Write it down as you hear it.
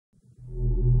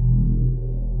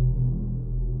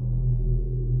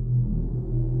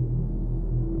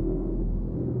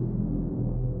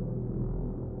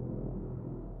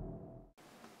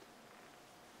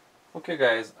Okay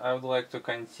guys, I would like to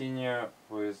continue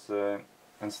with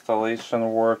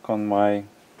installation work on my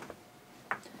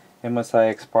MSI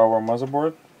X-Power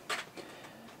motherboard.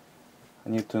 I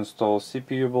need to install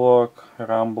CPU block,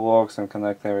 RAM blocks and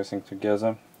connect everything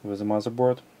together with the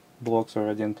motherboard. Blocks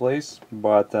already in place,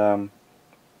 but I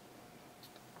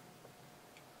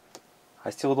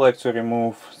still would like to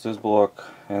remove this block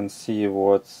and see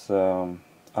what's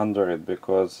under it,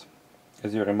 because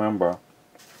as you remember,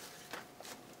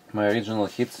 my original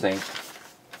heatsink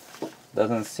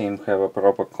doesn't seem to have a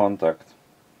proper contact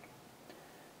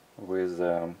with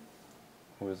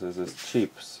this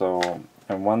chip, so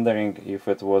I'm wondering if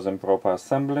it was improper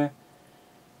assembly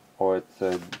or it's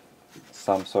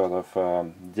some sort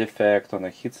of defect on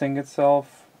the heatsink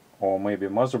itself, or maybe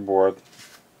motherboard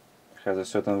has a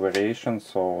certain variation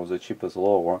so the chip is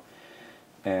lower.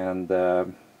 And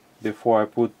before I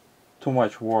put too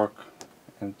much work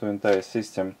into the entire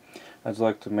system, I'd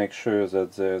like to make sure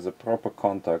that there is a proper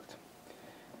contact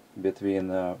between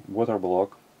the water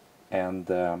block and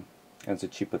the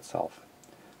chip itself,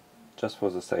 just for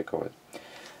the sake of it.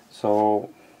 So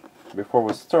before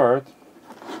we start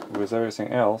with everything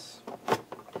else,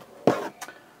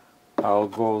 I'll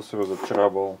go through the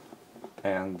trouble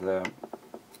and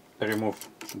remove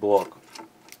block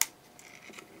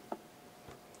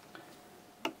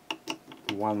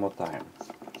one more time.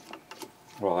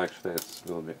 Well, actually it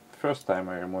will be first time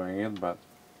I'm removing it, but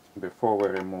before we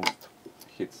removed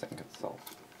heatsink itself.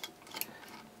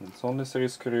 It's only 3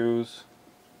 screws,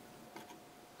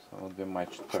 so it won't be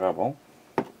much trouble.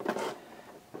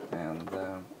 And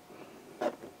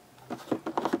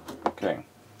okay,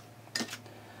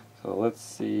 so let's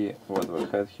see what we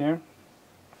had here.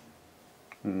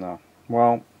 No,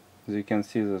 well, as you can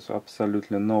see, there's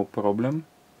absolutely no problem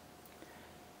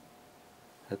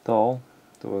at all.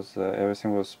 It was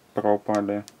everything was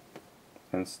properly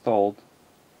installed,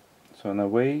 so in a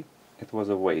way it was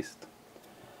a waste,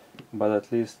 but at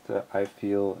least I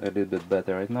feel a little bit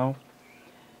better right now.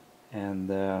 And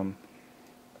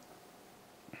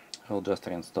I'll just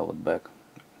reinstall it back,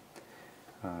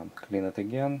 clean it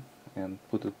again and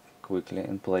put it quickly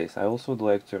in place. I also would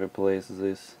like to replace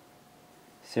this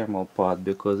thermal pad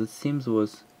because it seems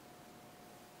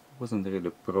wasn't really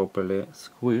properly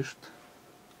squished.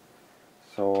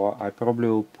 So I probably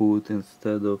will put,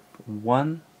 instead of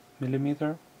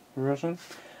 1mm version,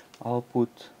 I'll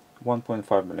put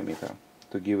 1.5mm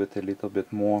to give it a little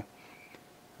bit more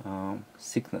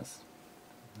thickness,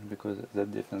 because that's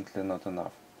definitely not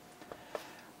enough.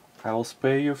 I will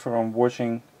spare you from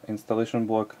watching installation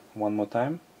block one more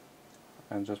time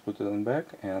and just put it in back,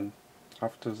 and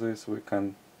after this we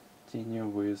continue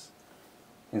with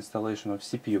installation of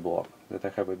CPU block that I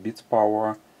have a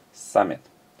Bitspower Summit,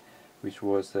 which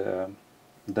was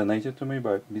donated to me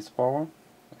by Bitspower,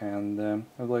 and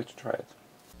I'd like to try it.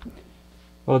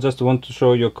 Well, just want to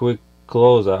show you a quick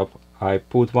close-up. I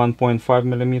put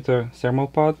 1.5mm thermal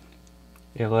pad,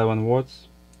 11 watts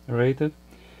rated,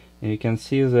 and you can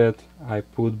see that I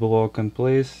put block in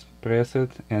place, press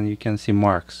it, and you can see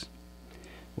marks.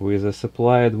 With a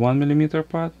supplied 1mm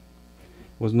pad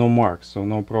was no marks, so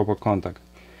no proper contact.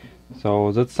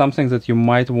 So that's something that you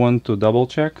might want to double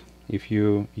check if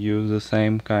you use the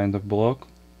same kind of block,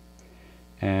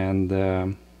 and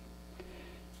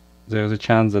there's a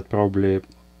chance that probably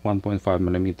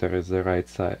 1.5mm is the right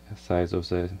size of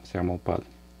the thermal pad,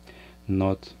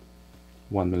 not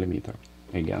 1mm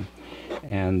again.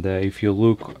 And if you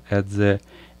look at the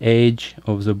edge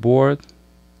of the board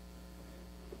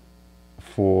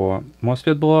for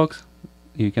MOSFET blocks,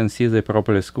 you can see they're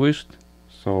properly squished,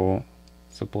 so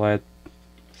supplied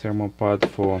thermal pad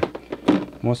for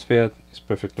MOSFET is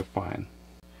perfectly fine.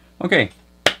 Okay,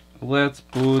 let's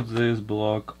put this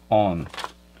block on.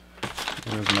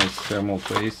 Here's my thermal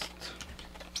paste.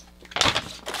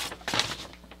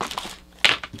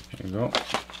 There you go.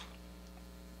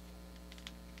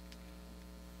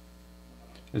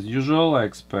 As usual, I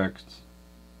expect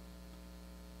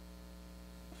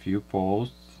a few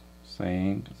posts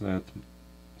saying that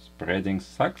spreading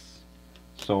sucks.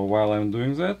 So while I'm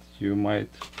doing that, you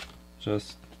might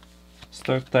just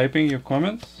start typing your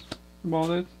comments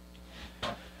about it,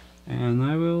 and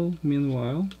I will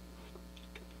meanwhile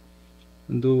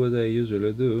do what I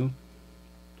usually do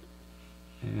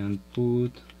and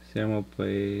put thermal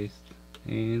paste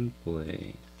in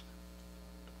place.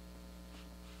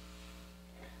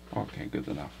 Okay, good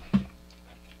enough.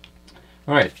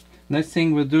 Alright, next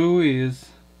thing we do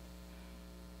is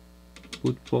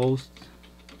put posts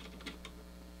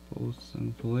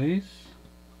in place.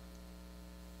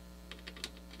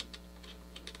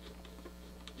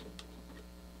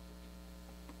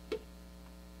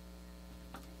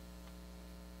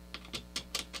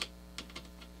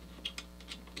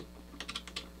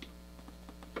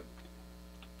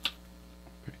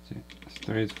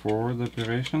 straightforward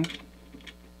operation.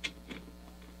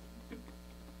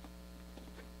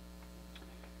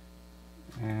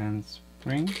 And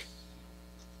springs.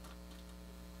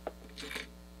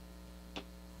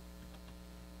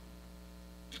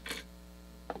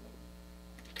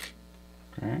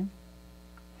 Okay.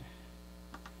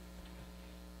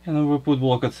 And then we put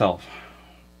block itself.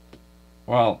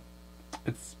 Well,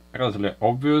 it's relatively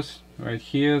obvious right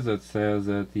here that says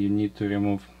that you need to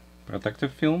remove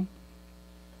protective film.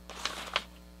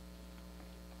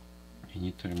 You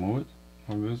need to remove it,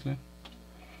 obviously.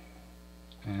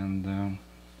 And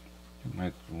you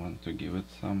might want to give it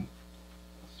some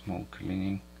small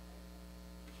cleaning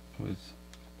with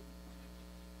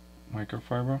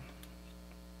microfiber.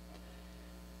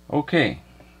 Okay,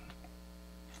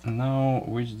 now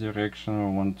which direction I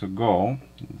want to go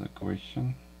is the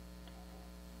question.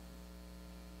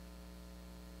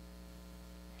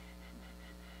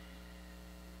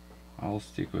 I'll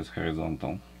stick with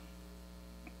horizontal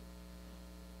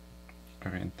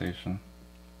orientation.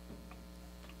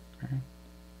 Okay.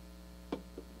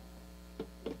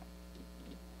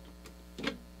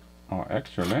 Oh,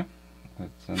 actually,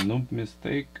 that's a noob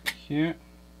mistake here.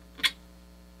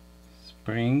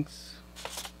 Springs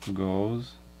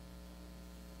goes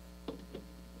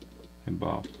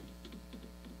above.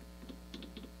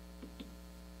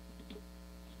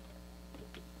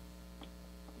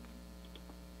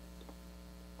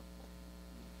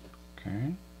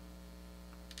 Okay.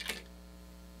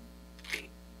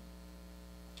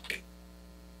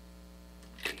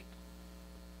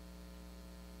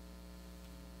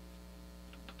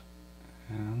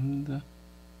 And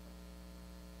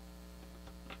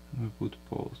we put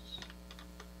posts.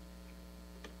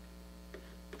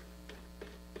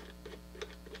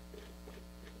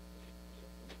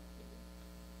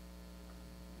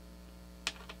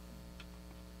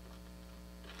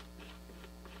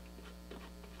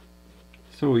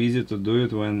 So easy to do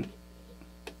it when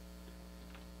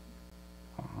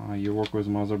you work with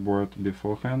motherboard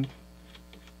beforehand.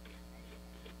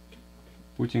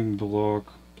 Putting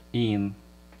block in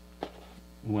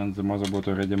when the motherboard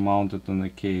already mounted on the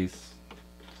case,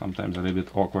 sometimes a little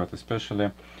bit awkward, especially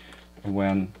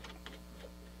when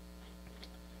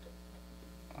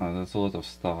there's a lot of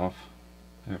stuff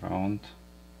around.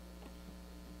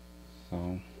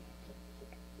 So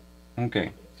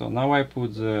okay, so now I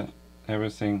put the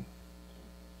everything,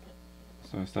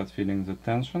 so I start feeling the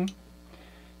tension,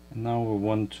 and now we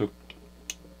want to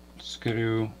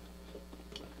screw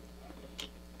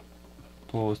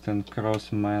post in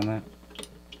cross manner.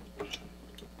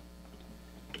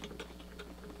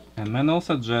 And manual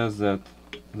suggests that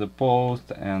the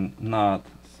post and nut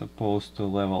supposed to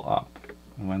level up.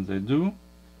 When they do,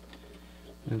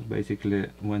 it's basically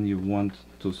when you want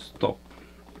to stop.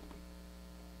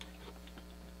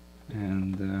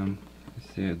 And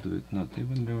let's see, I do it not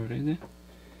evenly already.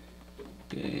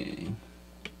 Okay,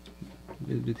 a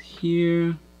little bit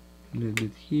here, a little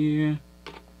bit here,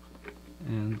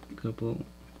 and a couple.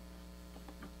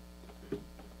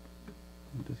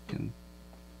 This can.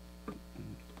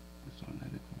 This one a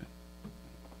little bit.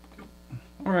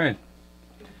 All right,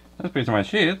 that's pretty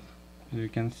much it. As you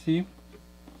can see,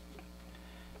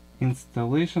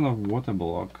 installation of water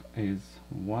block is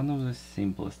one of the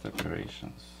simplest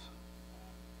operations.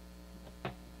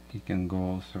 You can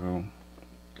go through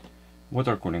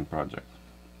water cooling project.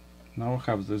 Now we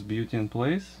have this beauty in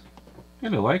place.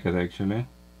 Really like it actually.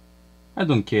 I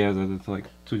don't care that it's like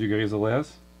 2 degrees or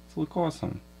less. It looks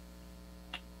awesome.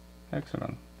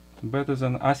 Excellent. Better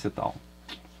than acetal.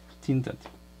 Tinted.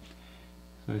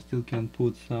 So I still can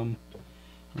put some,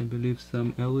 I believe,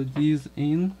 some LEDs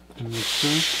in.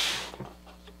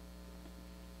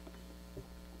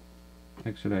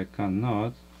 Actually I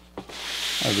cannot.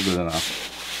 That's good enough.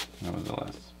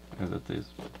 Nevertheless, as it is.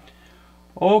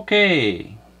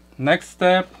 Okay, next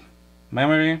step,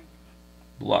 memory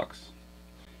blocks.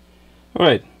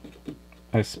 Alright,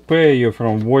 I spare you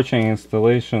from watching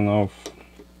installation of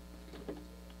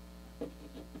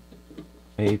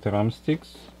 8 RAM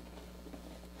sticks,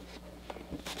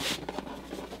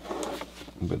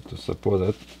 but to support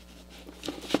it,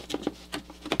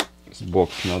 this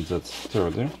box not that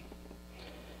sturdy.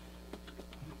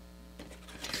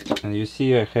 And you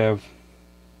see I have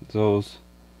those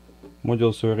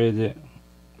modules already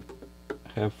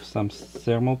have some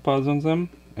thermal pads on them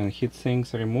and heat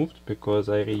sinks removed because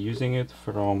I'm reusing it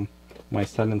from my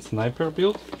Silent Sniper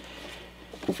build,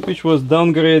 which was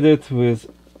downgraded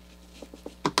with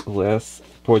less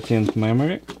potent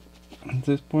memory at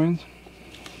this point.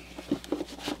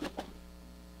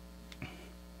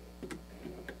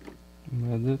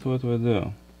 But that's what we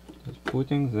do, just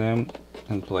putting them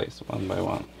in place one by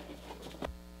one.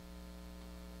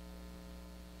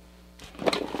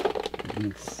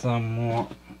 Need some more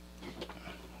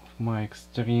of my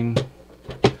extreme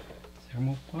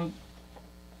thermal pad.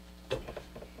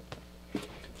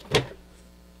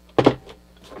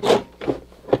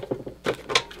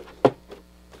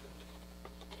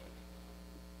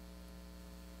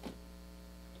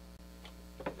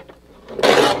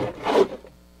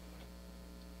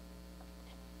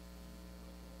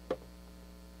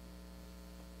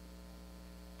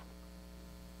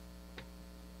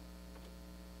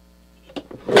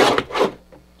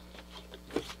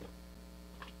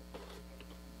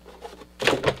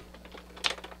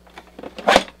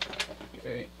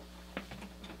 Okay.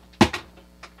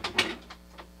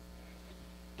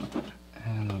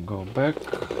 And I'll go back.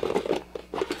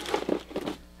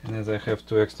 And as I have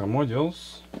two extra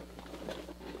modules,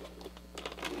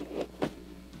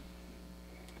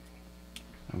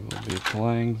 I will be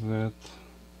applying that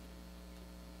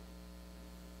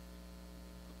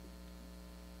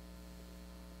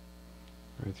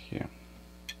right here.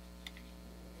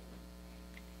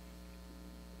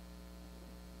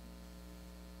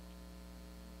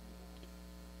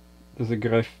 There's a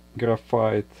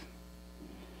graphite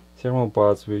thermal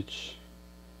pads which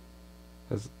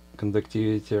has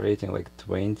conductivity rating like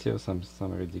 20 or some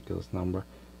ridiculous number.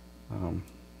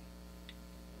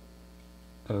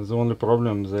 The only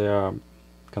problem, they are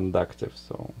conductive,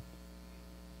 so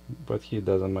but heat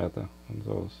doesn't matter on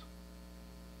those,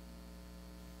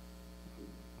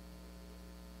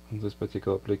 on this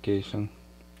particular application.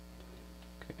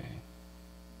 Okay.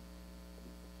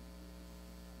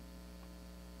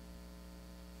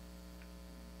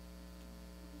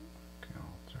 Okay,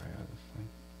 I'll try other thing.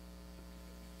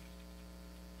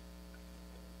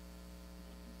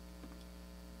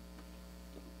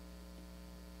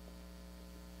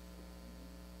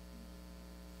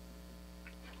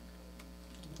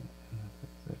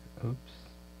 Oops.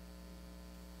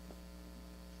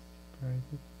 Right.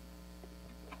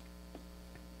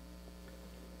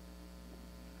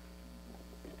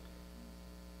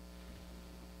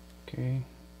 Okay,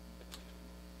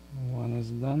 one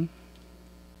is done.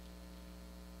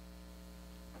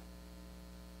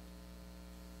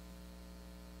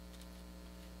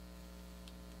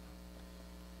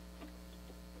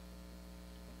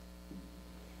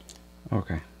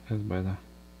 Okay, that's better.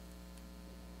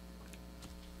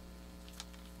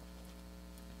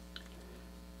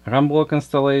 RAM block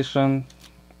installation,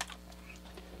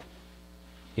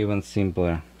 even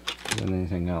simpler than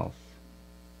anything else.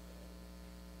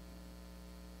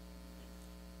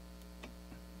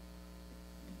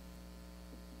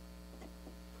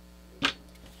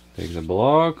 Take the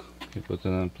block, you put it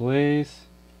in place,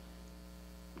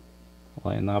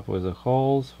 line up with the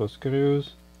holes for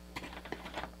screws,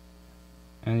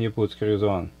 and you put screws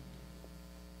on.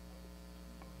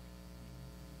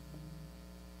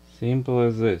 Simple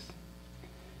as this.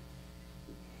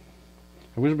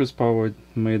 I wish Bitspower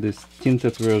made this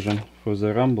tinted version for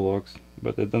the RAM blocks,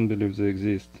 but I don't believe they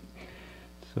exist.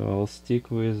 So I'll stick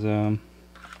with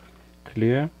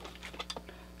clear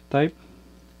type,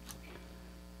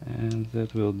 and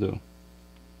that will do.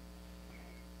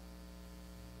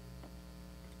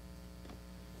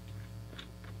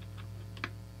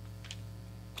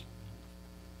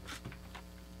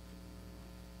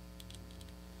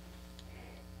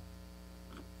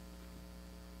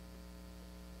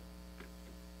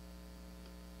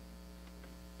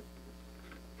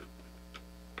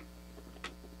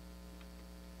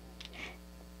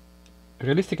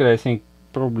 Realistically, I think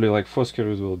probably like 4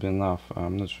 screws will be enough.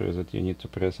 I'm not sure that you need to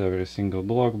press every single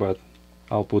block, but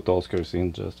I'll put all screws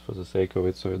in just for the sake of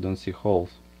it, so you don't see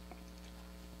holes.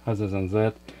 Other than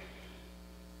that,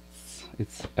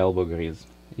 it's elbow grease.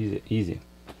 Easy.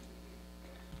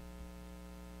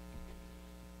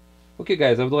 Okay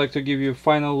guys, I would like to give you a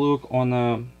final look on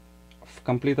a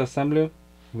complete assembly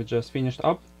we just finished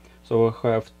up. So we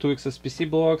have 2 XSPC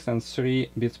blocks and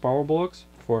 3 Bitspower blocks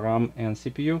for RAM and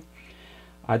CPU.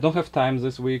 I don't have time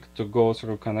this week to go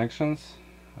through connections,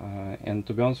 and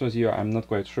to be honest with you, I'm not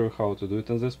quite sure how to do it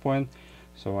at this point,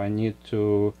 so I need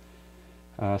to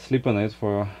sleep on it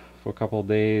for a couple of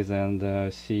days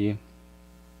and see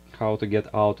how to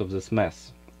get out of this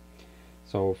mess.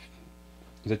 So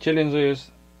the challenge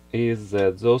is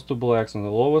that those 2 blocks on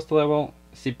the lowest level,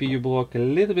 CPU block a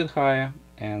little bit higher,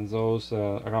 and those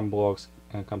RAM blocks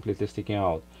completely sticking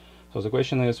out. So the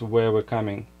question is where we're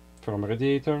coming from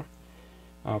radiator,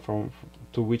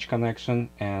 to which connection,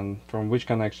 and from which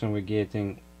connection we're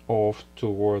getting off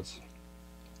towards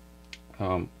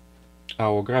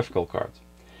our graphical card.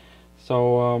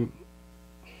 So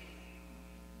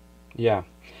yeah,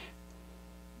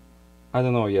 I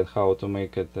don't know yet how to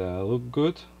make it look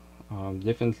good.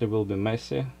 Definitely will be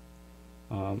messy.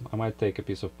 I might take a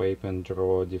piece of paper and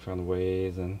draw different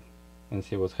ways and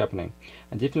see what's happening.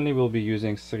 I definitely will be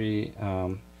using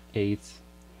 3/8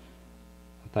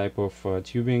 type of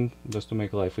tubing just to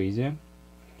make life easier.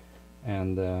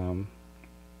 And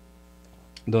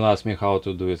don't ask me how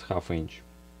to do it 1/2 inch.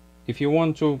 If you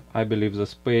want to, I believe the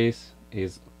space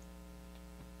is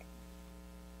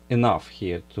enough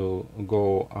here to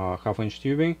go 1/2 inch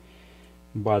tubing,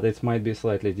 but it might be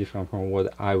slightly different from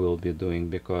what I will be doing,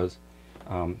 because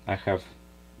I have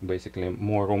basically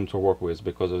more room to work with,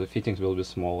 because of the fittings will be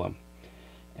smaller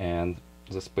and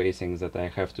the spacings that I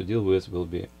have to deal with will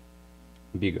be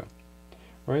bigger.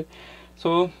 Right,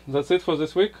 so that's it for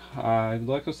this week. I'd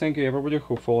like to thank you everybody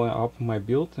who follow up my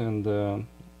build and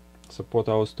support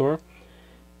our store.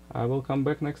 I will come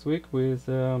back next week with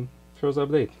further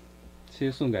update. See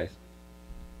you soon, guys.